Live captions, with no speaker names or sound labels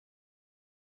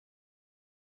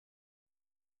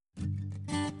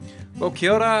Well,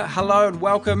 kia ora, hello and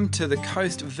welcome to the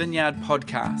Coast Vineyard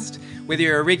podcast. Whether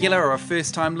you're a regular or a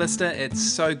first-time listener, it's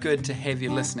so good to have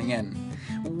you listening in.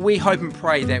 We hope and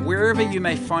pray that wherever you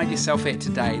may find yourself at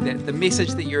today, that the message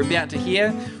that you're about to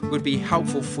hear would be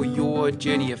helpful for your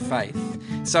journey of faith.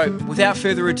 So, without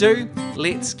further ado,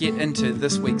 let's get into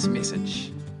this week's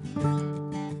message.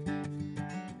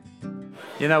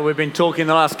 You know, we've been talking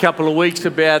the last couple of weeks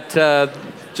about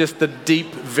just the deep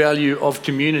value of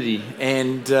community.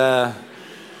 And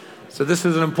so this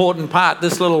is an important part,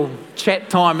 this little chat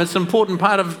time. It's an important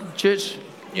part of church,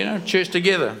 church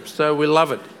together. So we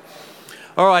love it.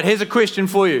 All right, here's a question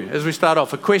for you as we start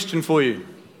off. A question for you.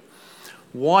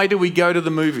 Why do we go to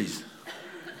the movies?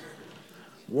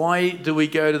 Why do we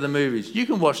go to the movies? You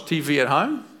can watch TV at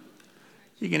home.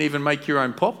 You can even make your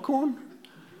own popcorn.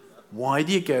 Why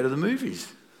do you go to the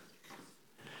movies?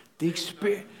 The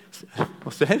experience.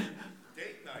 What's that?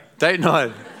 Date night. Date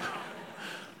night.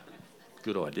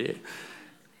 Good idea.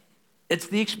 It's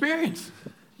the experience.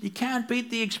 You can't beat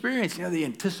the experience. The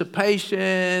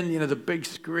anticipation, the big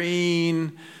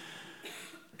screen.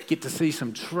 Get to see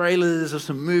some trailers of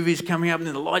some movies coming up, and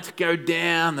then the lights go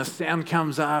down, the sound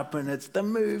comes up, and it's the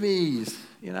movies.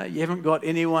 You haven't got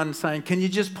anyone saying, "Can you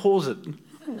just pause it?"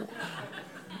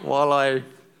 while I...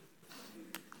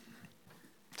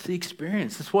 It's the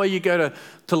experience. That's why you go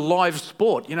to live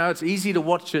sport. It's easy to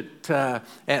watch it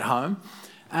at home,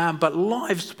 but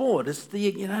live sport, it's the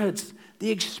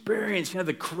experience.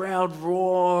 The crowd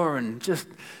roar and just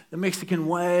the Mexican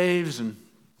waves. And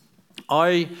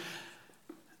 8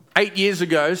 years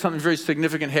ago, something very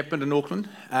significant happened in Auckland.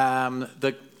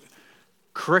 The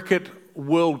Cricket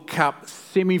World Cup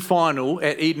semi-final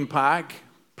at Eden Park,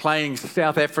 playing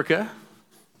South Africa,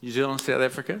 New Zealand, South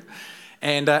Africa.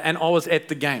 And I was at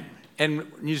the game,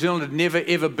 and New Zealand had never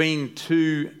ever been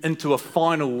into a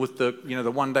final with the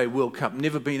One Day World Cup.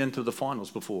 Never been into the finals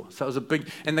before, so it was a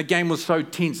big. And the game was so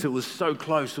tense, it was so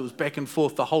close, it was back and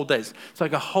forth the whole day. It's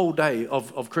like a whole day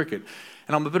of cricket,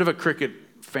 and I'm a bit of a cricket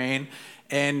fan.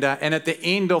 And at the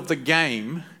end of the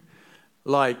game,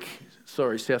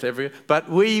 sorry, South Africa, but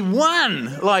we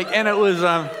won. And it was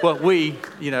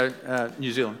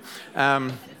New Zealand.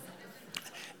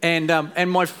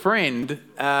 And my friend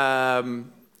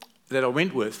that I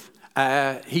went with,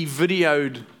 he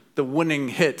videoed the winning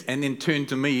hit and then turned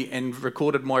to me and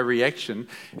recorded my reaction.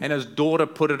 And his daughter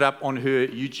put it up on her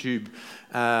YouTube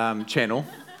channel.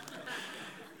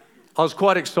 I was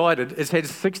quite excited. It's had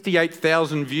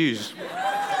 68,000 views.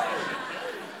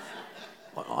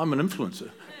 I'm an influencer.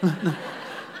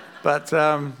 But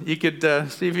you could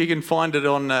see if you can find it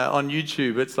on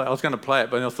YouTube. It's I was going to play it,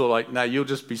 but I thought no, you'll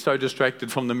just be so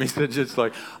distracted from the message. It's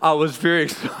I was very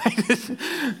excited,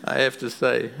 I have to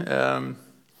say.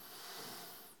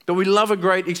 But we love a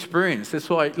great experience. That's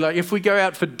why, if we go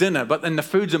out for dinner, and the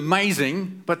food's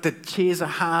amazing, but the chairs are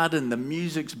hard and the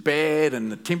music's bad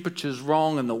and the temperature's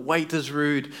wrong and the wait is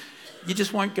rude, you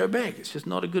just won't go back. It's just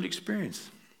not a good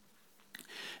experience.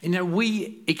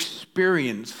 We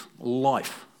experience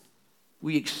life.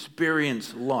 We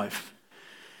experience life.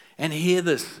 And hear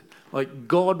this,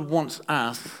 God wants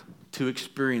us to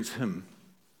experience Him.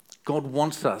 God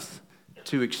wants us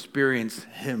to experience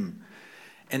Him.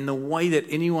 And the way that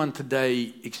anyone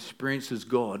today experiences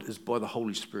God is by the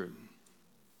Holy Spirit.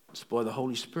 It's by the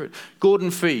Holy Spirit. Gordon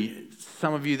Fee,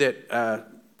 some of you that are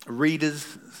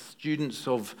readers, students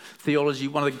of theology,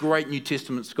 one of the great New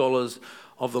Testament scholars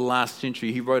of the last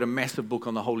century, he wrote a massive book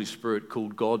on the Holy Spirit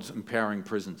called God's Empowering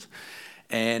Presence.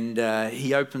 And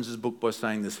he opens his book by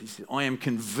saying this. He said, "I am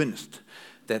convinced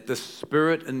that the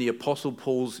Spirit in the Apostle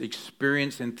Paul's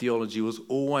experience and theology was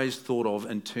always thought of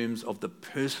in terms of the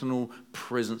personal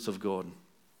presence of God.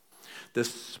 The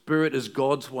Spirit is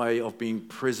God's way of being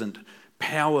present,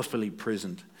 powerfully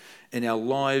present, in our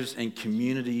lives and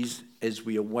communities as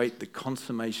we await the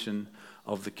consummation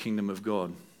of the kingdom of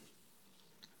God."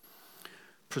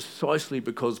 Precisely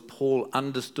because Paul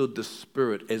understood the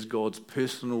Spirit as God's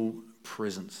personal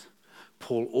presence,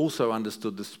 Paul also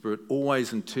understood the Spirit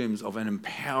always in terms of an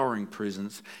empowering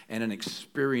presence and an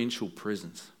experiential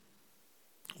presence.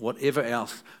 Whatever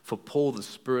else, for Paul, the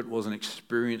Spirit was an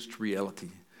experienced reality.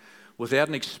 Without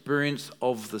an experience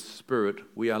of the Spirit,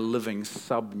 we are living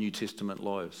sub-New Testament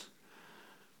lives.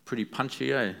 Pretty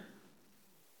punchy, eh?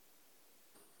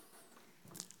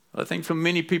 I think for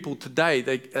many people today,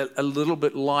 they're a little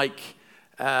bit like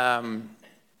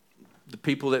the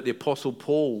people that the Apostle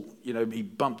Paul, he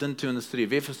bumped into in the city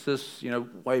of Ephesus,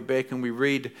 way back, and we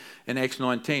read in Acts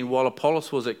 19, while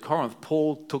Apollos was at Corinth,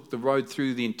 Paul took the road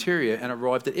through the interior and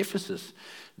arrived at Ephesus.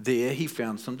 There he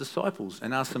found some disciples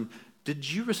and asked them, "Did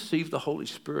you receive the Holy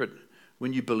Spirit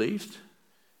when you believed?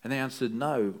 And they answered,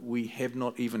 no, we have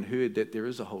not even heard that there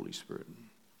is a Holy Spirit.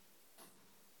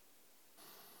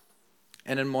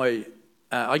 And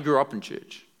I grew up in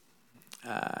church,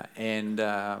 and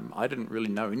I didn't really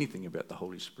know anything about the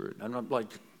Holy Spirit. I'm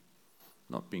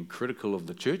not being critical of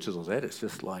the churches or that. It's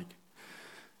just like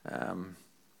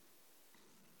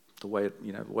the way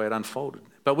it unfolded.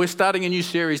 But we're starting a new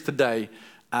series today,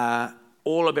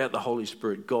 all about the Holy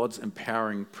Spirit, God's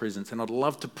empowering presence. And I'd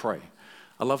love to pray.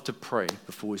 I love to pray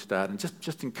before we start and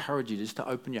just encourage you just to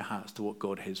open your hearts to what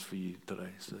God has for you today.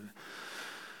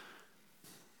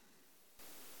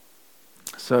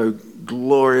 So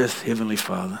glorious Heavenly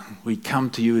Father, we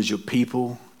come to you as your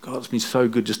people. God, it's been so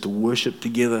good just to worship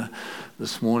together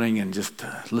this morning and just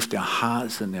lift our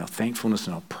hearts and our thankfulness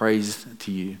and our praise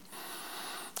to you.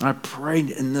 And I pray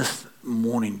in this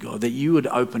morning, God, that you would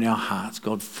open our hearts,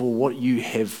 God, for what you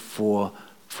have for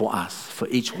us, for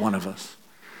each one of us.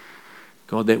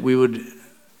 God, that we would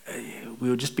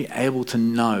just be able to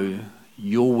know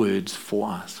your words for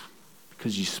us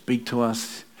because you speak to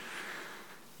us,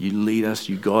 you lead us,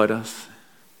 you guide us.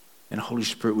 And Holy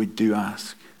Spirit, we do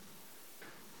ask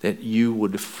that you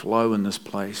would flow in this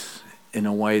place in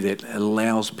a way that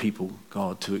allows people,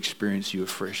 God, to experience you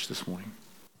afresh this morning.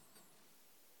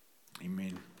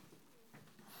 Amen.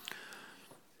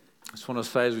 I just want to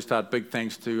say as we start, big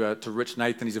thanks to Rich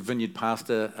Nathan. He's a vineyard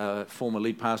pastor, former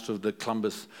lead pastor of the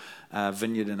Columbus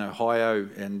Vineyard in Ohio,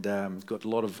 and got a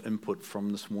lot of input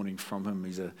from this morning from him.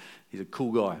 He's a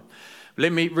cool guy.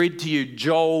 Let me read to you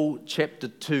Joel chapter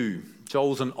 2.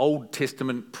 Joel's an Old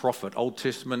Testament prophet. Old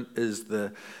Testament is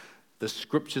the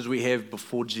scriptures we have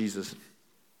before Jesus.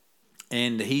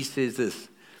 And he says this.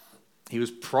 He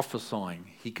was prophesying.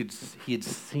 He had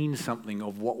seen something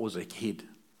of what was ahead,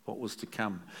 what was to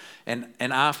come. And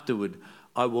afterward,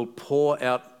 I will pour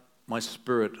out my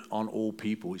spirit on all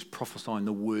people. He's prophesying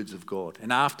the words of God.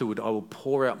 And afterward, I will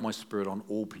pour out my spirit on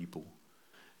all people.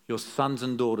 Your sons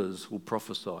and daughters will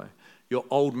prophesy. Your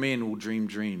old men will dream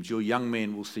dreams. Your young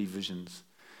men will see visions.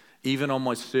 Even on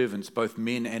my servants, both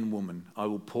men and women, I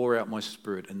will pour out my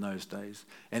spirit in those days.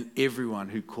 And everyone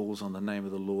who calls on the name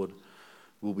of the Lord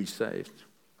will be saved.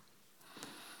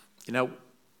 You know,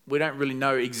 we don't really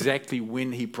know exactly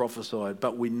when he prophesied,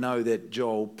 but we know that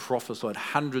Joel prophesied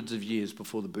hundreds of years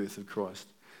before the birth of Christ.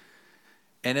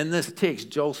 And in this text,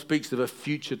 Joel speaks of a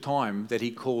future time that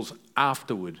he calls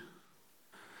afterward.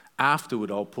 Afterward,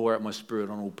 I'll pour out my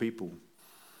spirit on all people.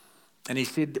 And he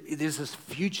said there's this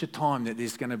future time that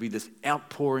there's going to be this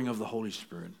outpouring of the Holy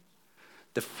Spirit.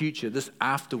 The future, this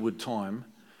afterward time.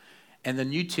 And the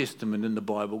New Testament in the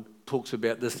Bible talks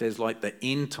about this as like the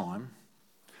end time.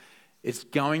 It's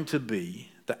going to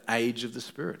be the age of the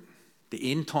Spirit.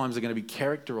 The end times are going to be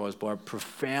characterized by a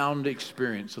profound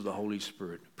experience of the Holy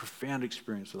Spirit. Profound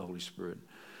experience of the Holy Spirit.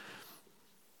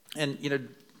 And, you know,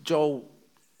 Joel,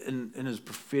 in his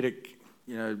prophetic,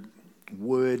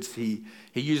 words, he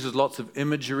uses lots of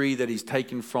imagery that he's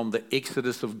taken from the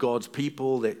exodus of God's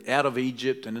people, that out of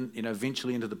Egypt and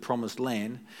eventually into the promised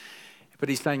land. But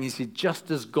he's saying, just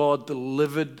as God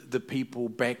delivered the people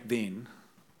back then,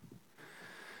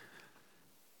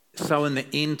 so in the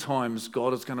end times,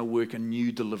 God is going to work a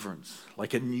new deliverance,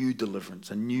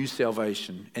 a new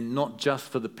salvation, and not just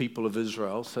for the people of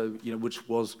Israel, which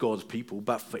was God's people,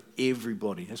 but for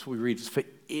everybody. That's what we read, it's for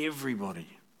everybody.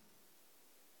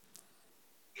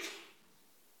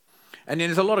 And then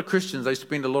there's a lot of Christians, they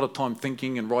spend a lot of time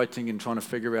thinking and writing and trying to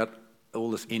figure out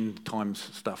all this end times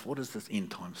stuff. What is this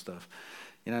end time stuff?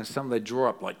 Some they draw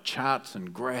up like charts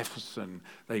and graphs, and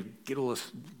they get all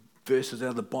this verses out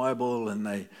of the Bible, and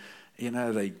they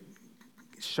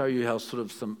show you how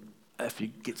if you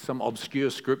get some obscure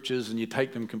scriptures and you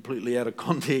take them completely out of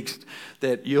context,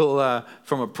 that you'll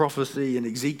from a prophecy in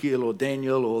Ezekiel or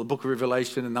Daniel or the book of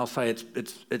Revelation, and they'll say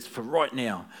it's for right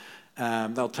now.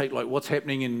 They'll take like what's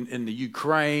happening in the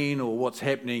Ukraine, or what's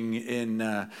happening in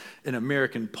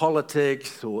American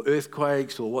politics, or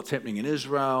earthquakes, or what's happening in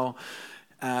Israel,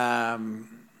 or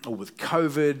with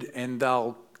COVID, and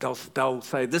they'll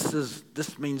say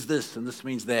this means this and this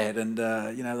means that, and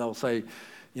they'll say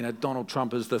Donald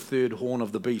Trump is the third horn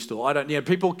of the beast, or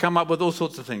people come up with all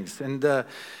sorts of things, and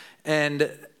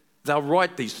they'll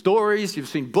write these stories. You've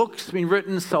seen books being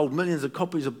written, sold millions of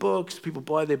copies of books. People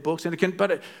buy their books, I'm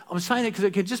saying it because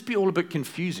it can just be all a bit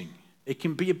confusing. It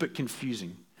can be a bit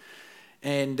confusing.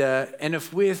 And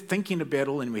if we're thinking about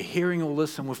all and we're hearing all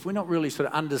this, and if we're not really sort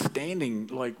of understanding,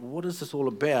 what is this all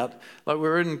about?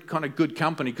 We're in kind of good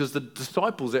company, because the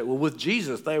disciples that were with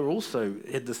Jesus, they were also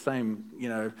had the same,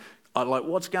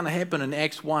 what's going to happen in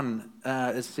Acts 1?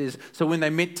 It says, so when they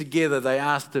met together, they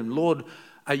asked him, Lord,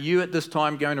 are you at this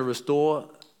time going to restore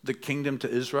the kingdom to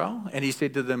Israel? And he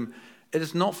said to them, it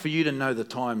is not for you to know the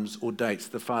times or dates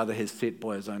the Father has set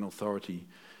by his own authority.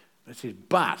 He said,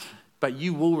 but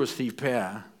you will receive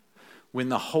power when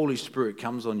the Holy Spirit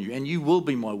comes on you, and you will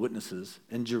be my witnesses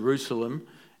in Jerusalem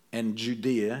and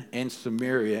Judea and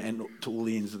Samaria and to all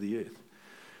the ends of the earth.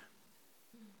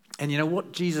 And you know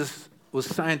what Jesus was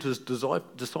saying to his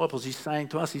disciples, he's saying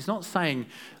to us, he's not saying,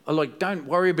 like, don't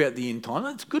worry about the end time.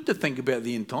 It's good to think about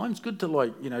the end time. It's good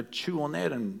to, chew on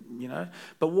that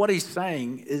But what he's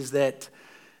saying is that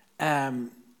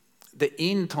the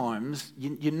end times,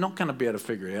 you're not going to be able to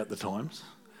figure out the times.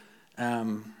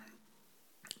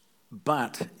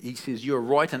 But he says, you're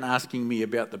right in asking me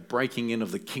about the breaking in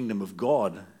of the kingdom of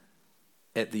God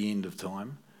at the end of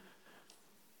time.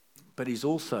 But he's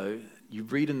also, you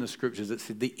read in the scriptures, it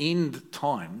said the end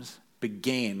times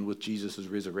began with Jesus'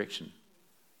 resurrection.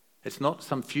 It's not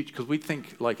some future, because we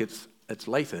think like it's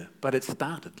later, but it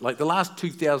started. Like the last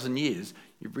 2,000 years,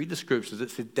 you read the scriptures,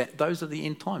 it said that those are the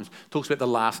end times. It talks about the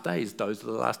last days. Those are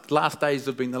the last days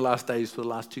have been the last days for the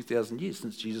last 2,000 years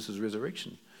since Jesus'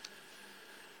 resurrection.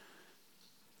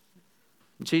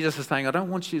 And Jesus is saying, I don't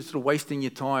want you sort of wasting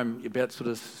your time about sort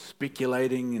of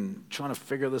speculating and trying to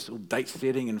figure this date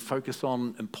setting and focus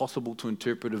on impossible to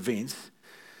interpret events,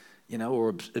 or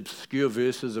obscure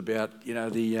verses about,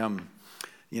 the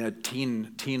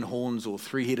 10 horns or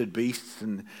three-headed beasts.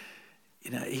 And,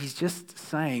 he's just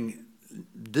saying,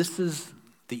 this is,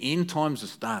 the end times have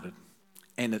started.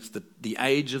 And it's the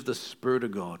age of the Spirit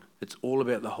of God. It's all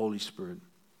about the Holy Spirit.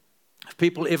 If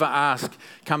people ever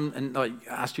come and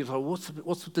ask you,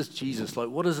 what's with this Jesus? Like,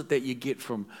 what is it that you get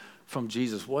from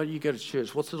Jesus? Why do you go to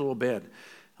church? What's it all about?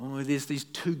 Well, there's these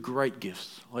two great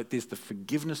gifts. Like, there's the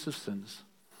forgiveness of sins,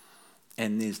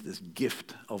 and there's this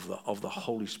gift of the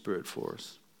Holy Spirit for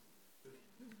us.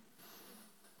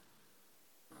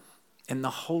 And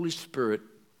the Holy Spirit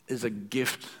is a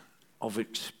gift of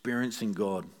experiencing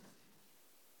God.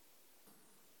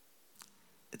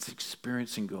 It's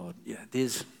experiencing God. Yeah,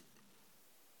 there's...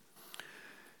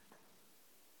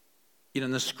 in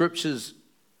the scriptures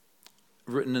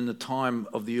written in the time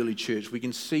of the early church, we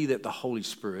can see that the Holy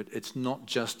Spirit, it's not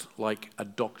just like a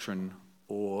doctrine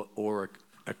or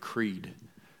a creed.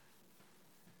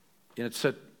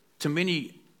 So to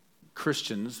many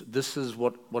Christians, this is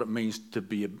what it means to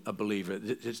be a believer.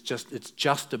 It's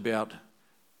just about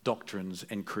doctrines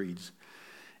and creeds.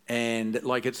 And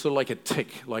it's sort of like a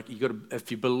tick. Like if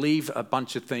you believe a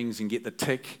bunch of things and get the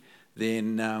tick,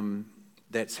 then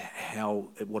that's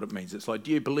what it means. It's like,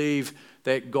 do you believe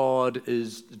that God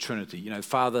is the Trinity?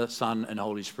 Father, Son, and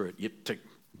Holy Spirit. Yep, tick,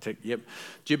 tick, yep.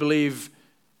 Do you believe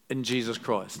in Jesus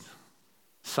Christ,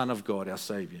 Son of God, our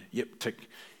Savior? Yep, tick.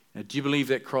 Do you believe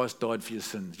that Christ died for your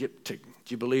sins? Yep, tick.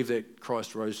 Do you believe that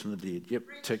Christ rose from the dead? Yep,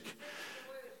 tick.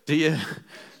 Do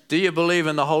you believe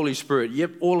in the Holy Spirit?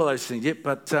 Yep, all of those things. Yep,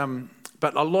 but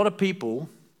a lot of people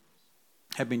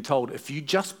have been told, if you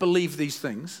just believe these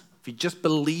things,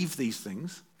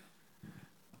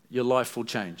 your life will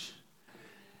change.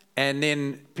 And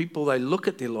then people, they look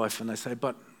at their life and they say,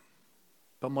 but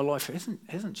my life hasn't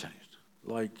changed.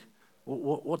 Like,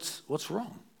 what's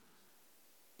wrong?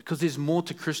 Because there's more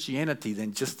to Christianity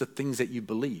than just the things that you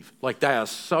believe. Like, they are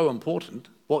so important.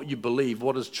 What you believe,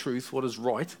 what is truth, what is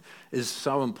right, is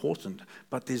so important.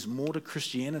 But there's more to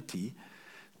Christianity.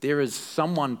 There is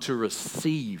someone to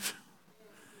receive.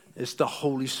 It's the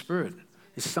Holy Spirit.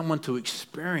 It's someone to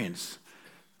experience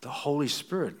the Holy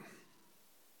Spirit.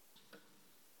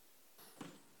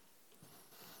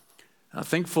 I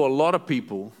think for a lot of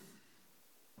people,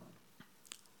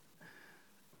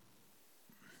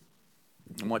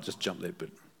 I might just jump that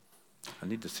bit. I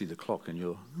need to see the clock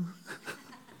and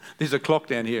there's a clock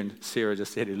down here and Sarah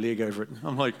just had her leg over it.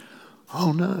 I'm like,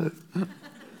 oh no.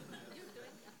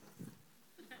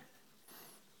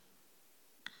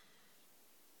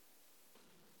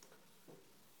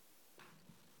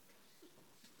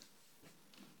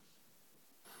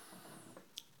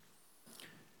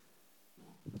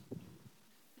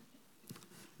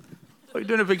 Oh, you're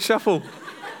doing a big shuffle.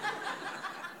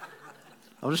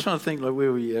 I'm just trying to think like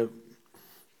where we...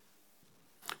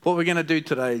 What we're going to do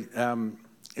today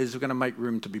is we're going to make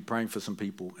room to be praying for some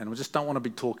people. And we just don't want to be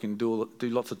talking, do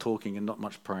lots of talking and not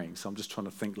much praying. So I'm just trying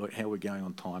to think like how we're going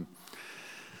on time.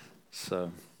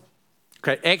 So,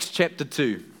 okay, Acts chapter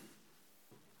 2.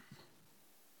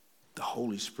 The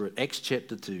Holy Spirit. Acts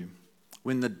chapter 2.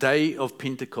 When the day of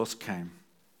Pentecost came.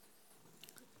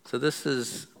 So this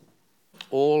is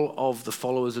all of the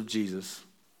followers of Jesus.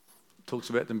 It talks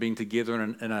about them being together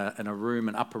in a room,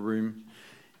 an upper room,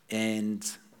 and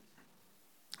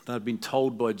they'd been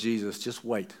told by Jesus, just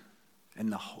wait.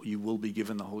 and you will be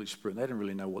given the Holy Spirit. They didn't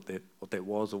really know what that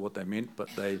was or what they meant, but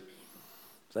they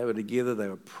were together, they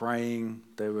were praying,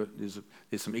 there's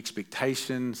some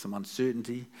expectation, some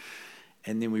uncertainty.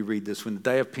 And then we read this, when the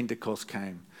day of Pentecost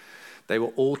came, they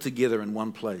were all together in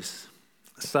one place.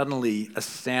 Suddenly, a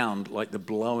sound like the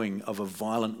blowing of a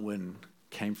violent wind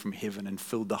came from heaven and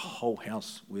filled the whole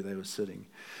house where they were sitting.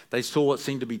 They saw what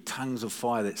seemed to be tongues of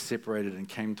fire that separated and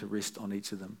came to rest on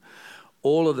each of them.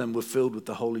 All of them were filled with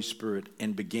the Holy Spirit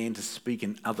and began to speak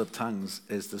in other tongues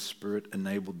as the Spirit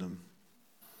enabled them.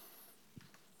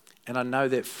 And I know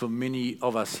that for many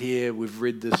of us here, we've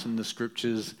read this in the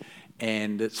scriptures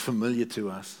and it's familiar to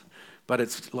us. But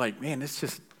it's like, man, it's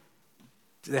just,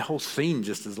 the whole scene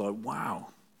just is like, wow.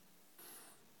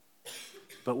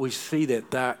 But we see that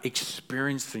they're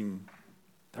experiencing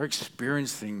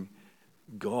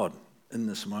God in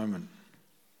this moment.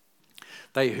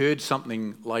 They heard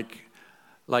something like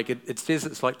it says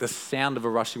it's like the sound of a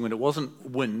rushing wind. It wasn't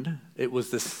wind, it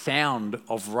was the sound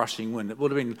of rushing wind. It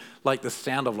would have been like the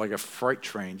sound of like a freight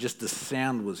train, just the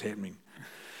sound was happening.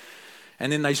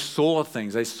 And then they saw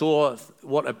things. They saw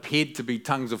what appeared to be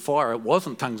tongues of fire. It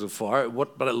wasn't tongues of fire,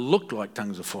 but it looked like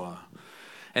tongues of fire.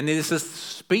 And there's this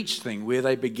speech thing where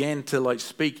they began to like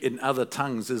speak in other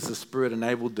tongues as the Spirit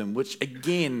enabled them, which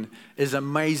again is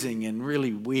amazing and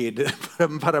really weird,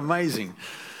 but amazing.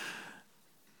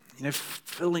 You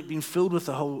know, being filled with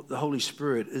the Holy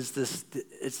Spirit is this.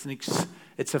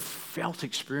 It's a felt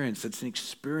experience. It's an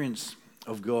experience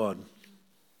of God.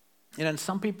 You know, and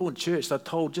some people in church are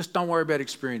told, just don't worry about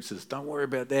experiences. Don't worry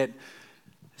about that.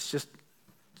 It's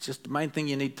just the main thing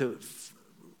you need to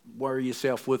worry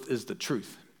yourself with is the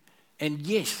truth. And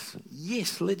yes,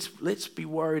 let's be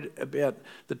worried about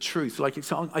the truth. Like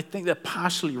I think they're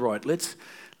partially right. Let's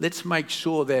make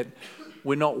sure that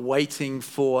we're not waiting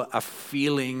for a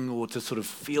feeling or to sort of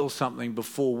feel something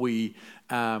before we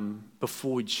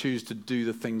choose to do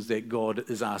the things that God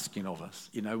is asking of us.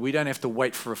 You know, we don't have to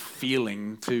wait for a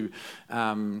feeling to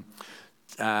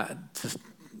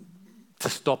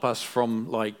stop us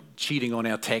from like cheating on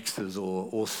our taxes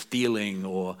or stealing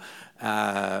or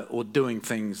doing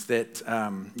things that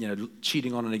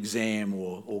cheating on an exam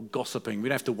or gossiping. We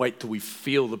don't have to wait till we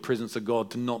feel the presence of God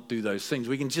to not do those things.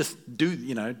 We can just do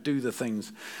the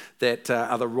things that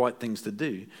are the right things to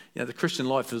do. You know, the Christian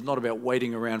life is not about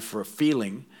waiting around for a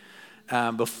feeling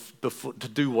before to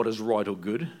do what is right or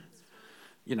good.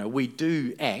 You know, we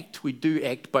do act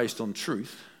based on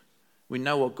truth. We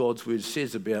know what God's word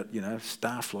says about,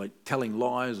 stuff like telling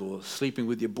lies or sleeping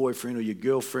with your boyfriend or your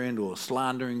girlfriend or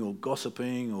slandering or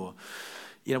gossiping or,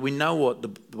 we know what the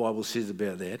Bible says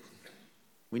about that.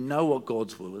 We know what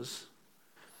God's will is.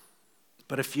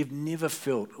 But if you've never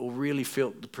felt or really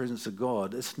felt the presence of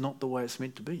God, it's not the way it's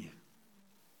meant to be.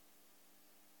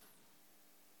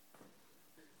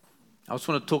 I just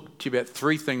want to talk to you about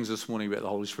 3 things this morning about the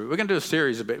Holy Spirit. We're going to do a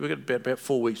series we've got about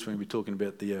 4 weeks we're going to be talking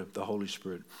about the Holy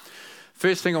Spirit.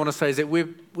 First thing I want to say is that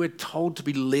we're told to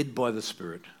be led by the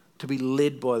Spirit, to be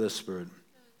led by the Spirit.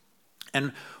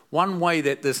 And one way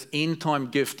that this end-time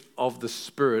gift of the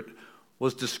Spirit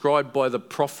was described by the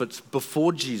prophets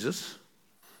before Jesus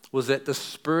was that the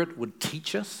Spirit would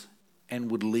teach us and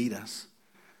would lead us.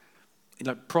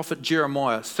 Prophet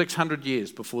Jeremiah, 600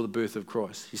 years before the birth of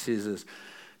Christ, he says this,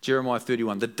 Jeremiah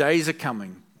 31, "The days are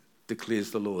coming,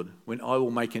 declares the Lord, when I will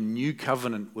make a new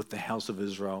covenant with the house of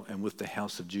Israel and with the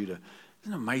house of Judah."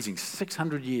 Isn't it amazing?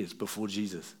 600 years before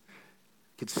Jesus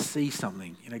could see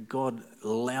something. God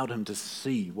allowed him to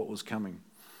see what was coming.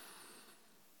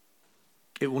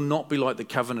 "It will not be like the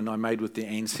covenant I made with their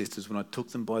ancestors when I took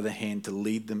them by the hand to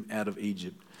lead them out of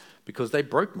Egypt, because they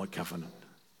broke my covenant,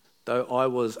 though I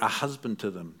was a husband to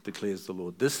them, declares the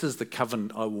Lord. This is the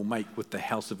covenant I will make with the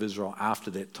house of Israel after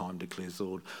that time, declares the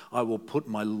Lord. I will put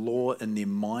my law in their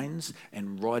minds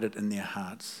and write it in their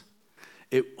hearts.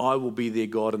 I will be their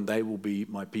God and they will be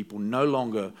my people. No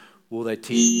longer will they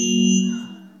teach."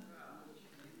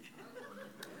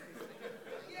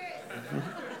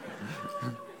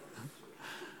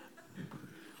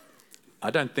 I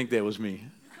don't think that was me.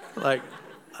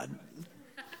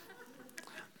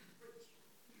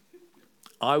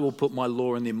 I will put my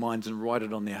law in their minds and write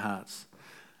it on their hearts.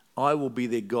 I will be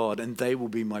their God and they will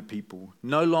be my people.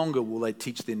 No longer will they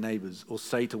teach their neighbors or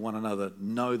say to one another,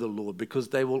 "Know the Lord," because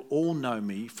they will all know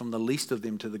me, from the least of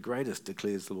them to the greatest,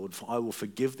 declares the Lord. For I will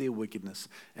forgive their wickedness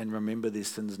and remember their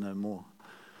sins no more.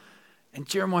 And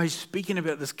Jeremiah is speaking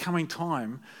about this coming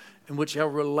time in which our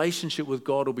relationship with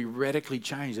God will be radically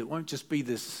changed. It won't just be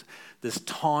this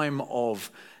time of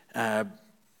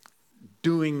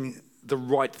doing the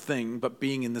right thing, but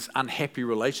being in this unhappy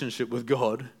relationship with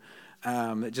God.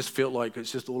 It just felt like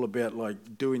it's just all about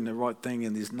like doing the right thing,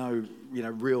 and there's no,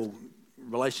 real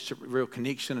relationship, real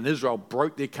connection. And Israel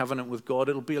broke their covenant with God.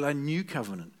 It'll be a new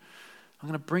covenant. I'm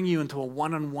going to bring you into a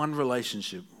one-on-one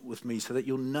relationship with me so that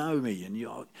you'll know me, and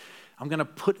I'm going to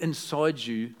put inside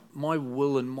you my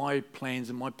will and my plans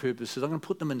and my purposes. I'm going to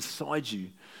put them inside you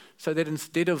so that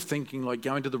instead of thinking like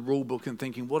going to the rule book and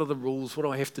thinking, what are the rules? What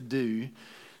do I have to do?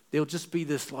 There'll just be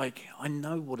this like, I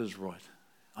know what is right.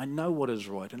 I know what is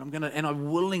right, and I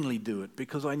willingly do it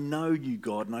because I know you,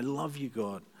 God, and I love you,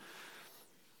 God.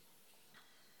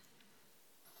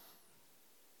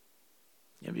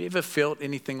 Have you ever felt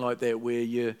anything like that where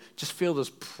you just feel this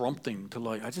prompting to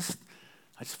like, I just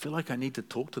feel like I need to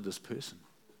talk to this person?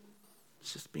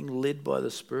 It's just being led by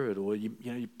the Spirit, or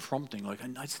you're prompting like,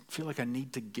 I just feel like I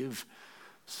need to give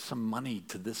some money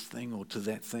to this thing or to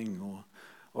that thing,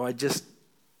 or I just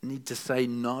need to say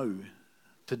no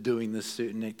to doing this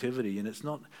certain activity, and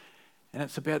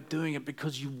it's about doing it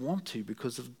because you want to,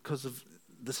 because of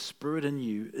the Spirit in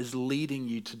you is leading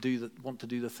you to want to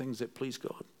do the things that please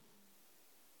God.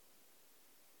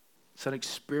 So an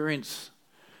experience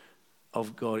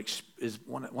of God is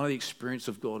one of the experience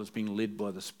of God is being led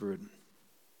by the Spirit.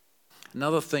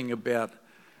 Another thing I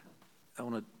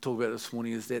want to talk about this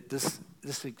morning is that this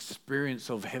experience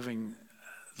of having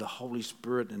the Holy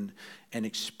Spirit and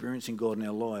experiencing God in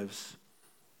our lives,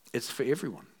 it's for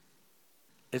everyone.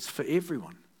 It's for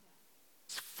everyone.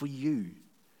 It's for you.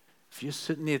 If you're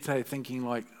sitting there today thinking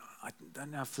like, I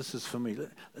don't know if this is for me,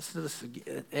 listen to this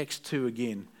again, Acts 2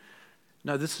 again.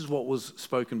 No, this is what was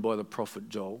spoken by the prophet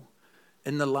Joel.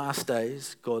 In the last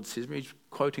days, God says, he's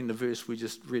quoting the verse we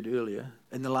just read earlier.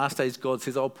 In the last days, God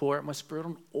says, I'll pour out my Spirit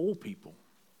on all people.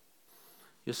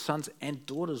 Your sons and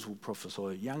daughters will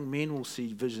prophesy. Young men will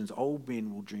see visions. Old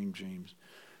men will dream dreams.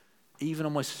 Even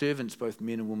on my servants, both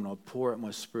men and women, I'll pour out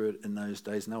my Spirit in those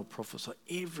days, and they'll prophesy.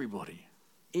 Everybody.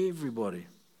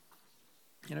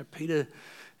 Peter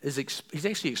he's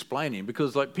actually explaining,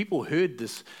 because like people heard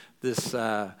this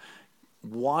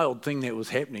wild thing that was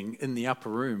happening in the upper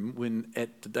room when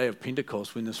at the day of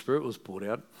Pentecost, when the Spirit was poured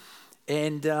out,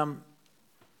 and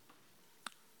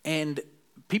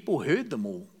people heard them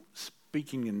all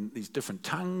speaking in these different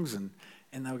tongues, and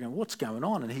they were going, "What's going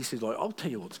on?" And he says, "Like, I'll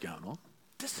tell you what's going on.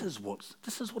 This is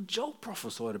what Joel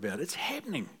prophesied about. It's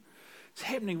happening. It's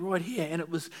happening right here, and it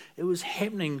was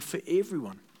happening for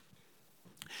everyone."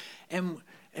 And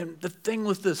the thing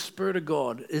with the Spirit of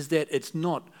God is that it's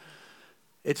not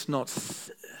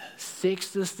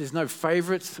sexist. There's no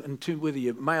favorites in terms of whether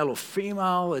you're male or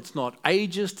female. It's not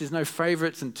ageist. There's no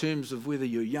favorites in terms of whether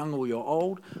you're young or you're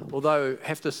old. Although I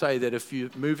have to say that if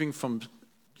you're moving from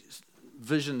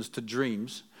visions to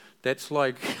dreams, that's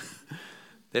like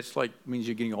means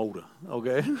you're getting older.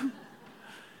 Okay.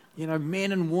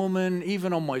 Men and women,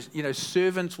 even on my,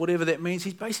 servants, whatever that means.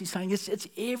 He's basically saying it's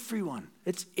everyone.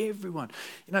 It's everyone.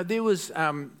 There was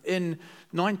in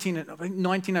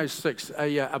 1906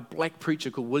 a black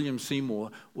preacher called William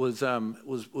Seymour was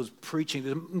preaching.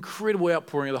 There's an incredible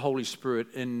outpouring of the Holy Spirit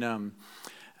in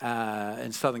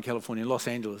Southern California, in Los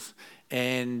Angeles,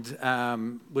 and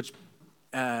which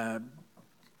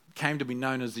came to be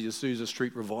known as the Azusa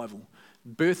Street Revival,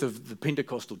 birth of the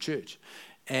Pentecostal church.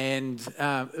 And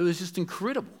it was just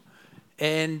incredible.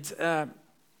 And at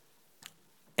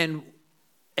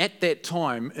that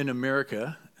time in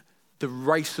America, the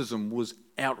racism was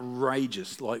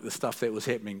outrageous, like the stuff that was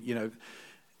happening.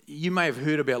 You may have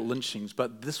heard about lynchings,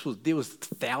 but there was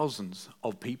thousands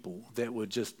of people that were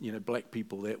just, black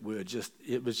people that were just,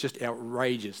 it was just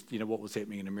outrageous, what was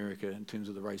happening in America in terms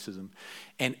of the racism.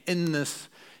 And in this,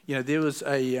 there was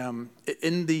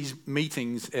in these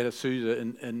meetings at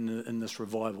Azusa in this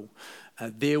revival,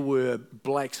 there were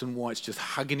blacks and whites just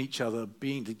hugging each other,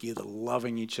 being together,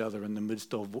 loving each other in the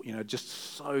midst of, just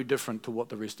so different to what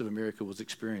the rest of America was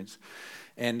experiencing.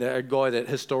 And a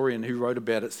historian who wrote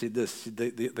about it said this: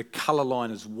 the colour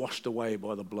line is washed away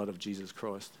by the blood of Jesus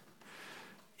Christ.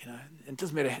 It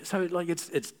doesn't matter. So it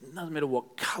doesn't matter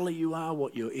what colour you are,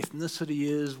 what your ethnicity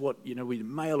is, what whether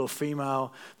male or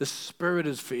female. The Spirit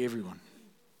is for everyone.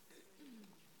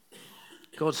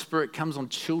 God's Spirit comes on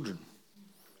children,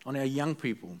 on our young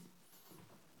people.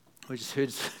 We just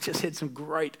had some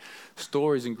great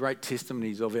stories and great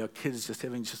testimonies of our kids just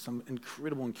having just some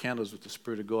incredible encounters with the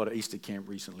Spirit of God at Easter camp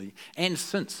recently, and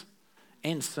since.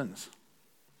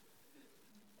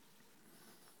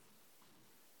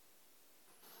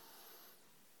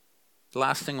 The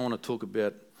last thing I want to talk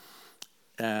about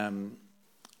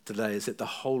today is that the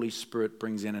Holy Spirit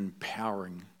brings an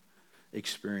empowering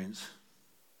experience.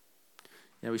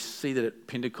 We see that at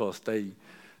Pentecost,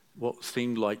 what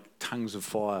seemed like tongues of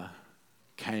fire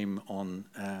came on,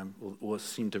 or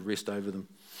seemed to rest over them.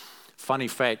 Funny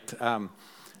fact, I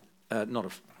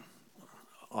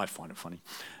find it funny.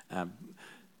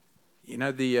 You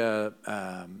know the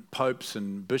popes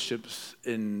and bishops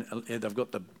they've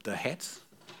got the hats.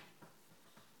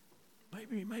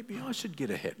 Maybe I should get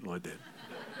a hat like that.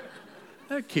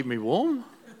 That'd keep me warm.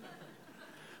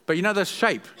 But you know the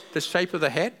shape of the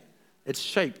hat? It's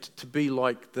shaped to be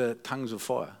like the tongues of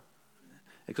fire.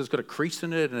 Because it's got a crease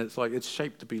in it, and it's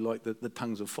shaped to be like the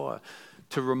tongues of fire,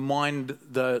 to remind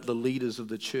the leaders of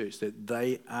the church that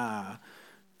they are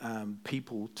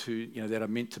people that are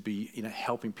meant to be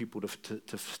helping people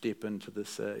to step into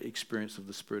this experience of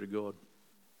the Spirit of God.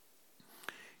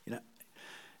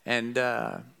 And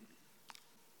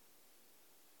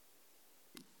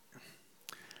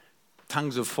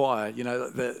tongues of fire.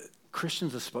 The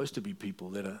Christians are supposed to be people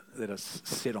that are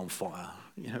set on fire,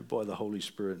 by the Holy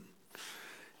Spirit.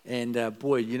 And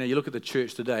boy, you look at the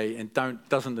church today, and don't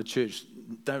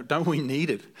we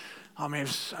need it? I mean,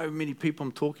 there's so many people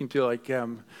I'm talking to,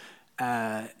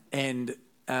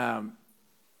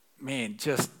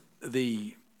 just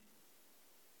the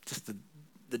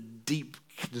deep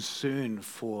concern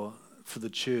for the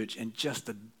church, and just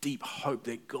the deep hope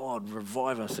that God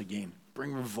revive us again.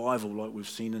 Bring revival like we've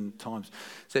seen in times.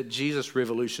 It's that Jesus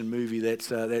Revolution movie that's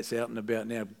out and about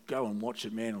now. Go and watch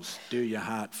it, man. It'll stir your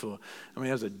heart.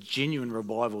 There's a genuine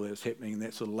revival that's happening in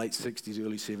that sort of late 60s,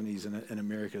 early 70s in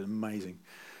America. Amazing.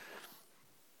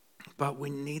 But we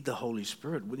need the Holy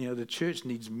Spirit. The church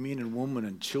needs men and women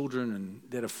and children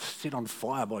that are set on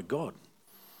fire by God.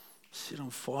 Set on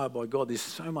fire by God. There's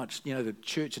so much, the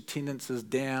church attendance is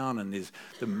down, and there's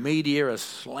the media are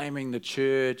slamming the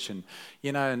church, and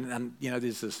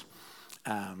there's this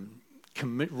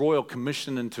royal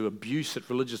commission into abuse at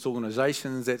religious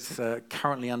organisations that's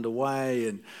currently underway,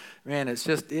 and man, it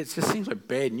just seems like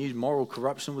bad news. Moral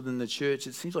corruption within the church.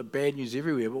 It seems like bad news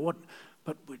everywhere.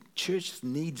 But church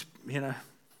needs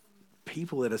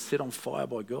people that are set on fire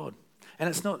by God. And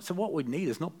it's not, so what we need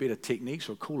is not better techniques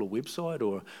or a cooler website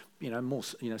or, more,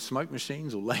 smoke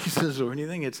machines or lasers or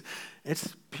anything. It's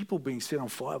people being set on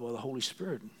fire by the Holy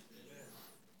Spirit.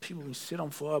 People being set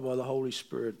on fire by the Holy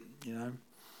Spirit,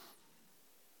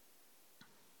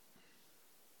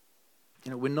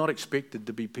 We're not expected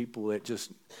to be people that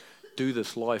just do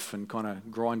this life and kind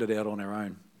of grind it out on our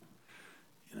own.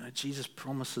 Jesus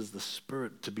promises the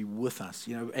Spirit to be with us.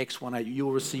 Acts 1:8,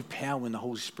 you'll receive power when the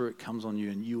Holy Spirit comes on you,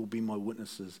 and you will be my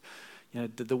witnesses.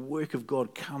 The work of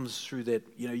God comes through that.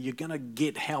 You're going to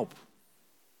get help.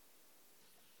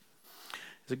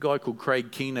 There's a guy called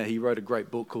Craig Keener. He wrote a great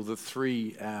book called The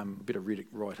Three, better read it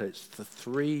right here. It's The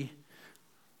Three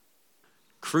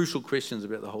Crucial Questions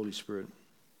About the Holy Spirit.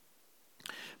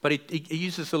 But he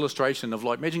used this illustration of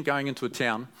imagine going into a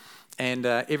town, and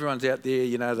everyone's out there,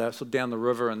 they're sort of down the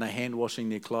river, and they're hand washing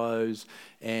their clothes,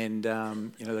 and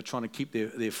they're trying to keep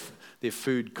their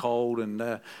food cold, and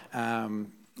they've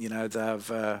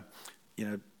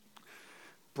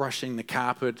brushing the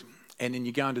carpet, and then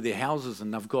you go into their houses,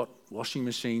 and they've got washing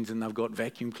machines, and they've got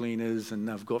vacuum cleaners, and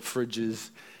they've got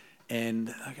fridges, and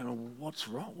they're going, what's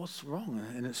wrong? What's wrong?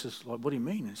 And it's just like, what do you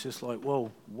mean? It's just like,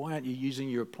 well, why aren't you using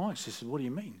your appliance? He said, what do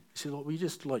you mean? He said, you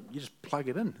just plug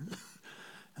it in.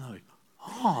 And I'm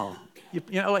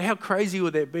like, how crazy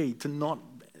would that be to not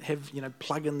have,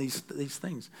 plug in these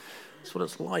things? That's what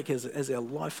it's like as our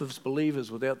life as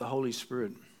believers without the Holy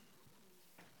Spirit.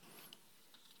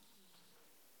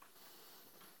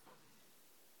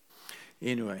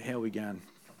 Anyway, how are we going?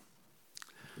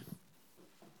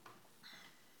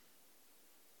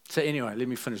 So anyway, let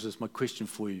me finish this. My question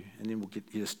for you, and then we'll get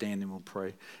you to stand and we'll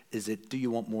pray, is that do you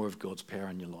want more of God's power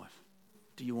in your life?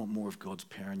 Do you want more of God's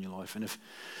power in your life? And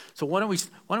so why don't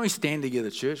we stand together,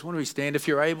 church? Why don't we stand? If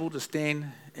you're able to stand,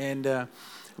 and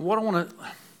what I want to,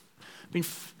 I've been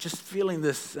just feeling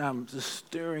this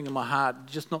stirring in my heart,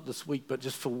 just not this week, but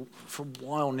just for a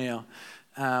while now,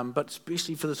 but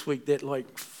especially for this week, that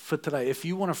for today, if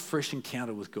you want a fresh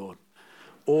encounter with God,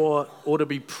 or to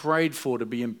be prayed for, to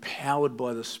be empowered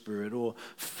by the Spirit, or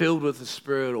filled with the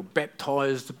Spirit, or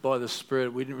baptized by the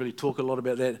Spirit. We didn't really talk a lot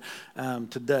about that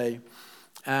today.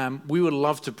 We would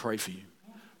love to pray for you.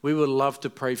 We would love to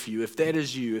pray for you. If that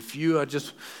is you, if you are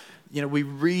just, we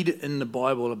read in the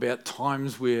Bible about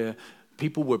times where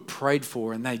people were prayed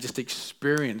for and they just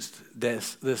experienced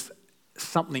this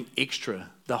something extra.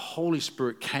 The Holy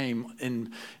Spirit came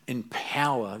in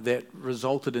power that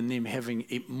resulted in them having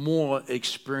more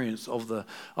experience of the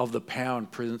power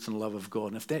and presence and love of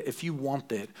God. And if you want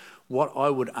that, what I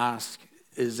would ask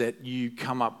is that you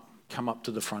come up come up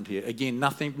to the front here. Again,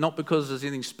 not because there's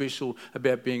anything special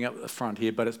about being up at the front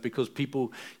here, but it's because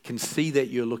people can see that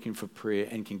you're looking for prayer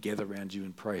and can gather around you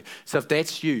and pray. So if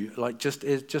that's you, like just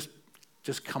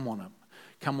come on up.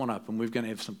 Come on up, and we're going to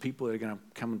have some people that are going to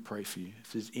come and pray for you.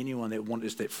 If there's anyone that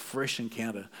wants that fresh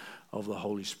encounter of the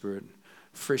Holy Spirit,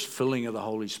 fresh filling of the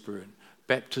Holy Spirit,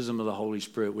 baptism of the Holy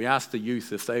Spirit. We asked the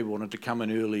youth if they wanted to come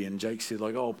in early, and Jake said,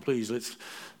 like, oh, please, let's.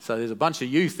 So there's a bunch of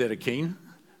youth that are keen.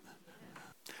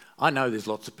 I know there's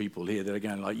lots of people here that are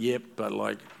going like, yep, but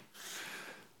like,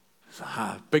 it's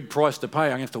a big price to pay. I'm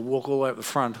going to have to walk all the way up the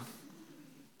front.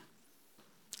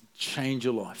 Change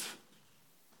your life.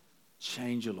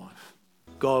 Change your life.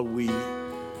 God, we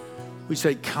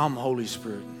say, come, Holy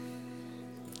Spirit.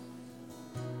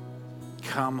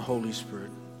 Come, Holy Spirit.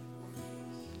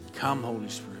 Come, Holy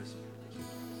Spirit.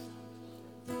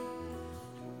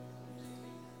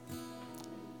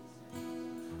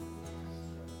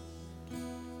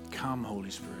 Come,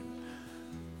 Holy Spirit.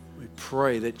 We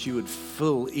pray that you would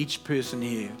fill each person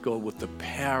here, God, with the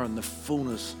power and the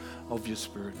fullness of your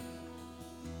Spirit.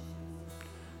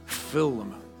 Fill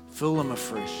them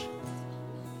afresh.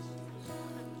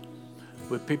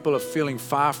 Where people are feeling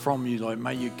far from you, like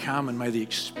may you come and may they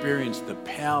experience the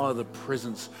power, the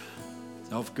presence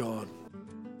of God.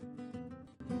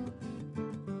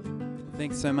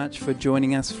 Thanks so much for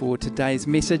joining us for today's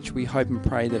message. We hope and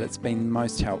pray that it's been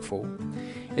most helpful.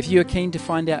 If you are keen to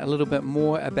find out a little bit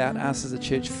more about us as a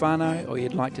church whānau, or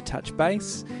you'd like to touch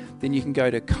base, then you can go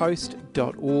to coast.org.nz,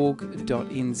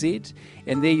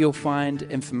 and there you'll find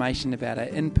information about our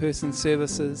in-person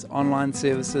services, online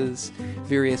services,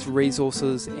 various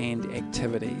resources and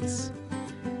activities.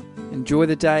 Enjoy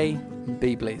the day and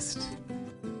be blessed.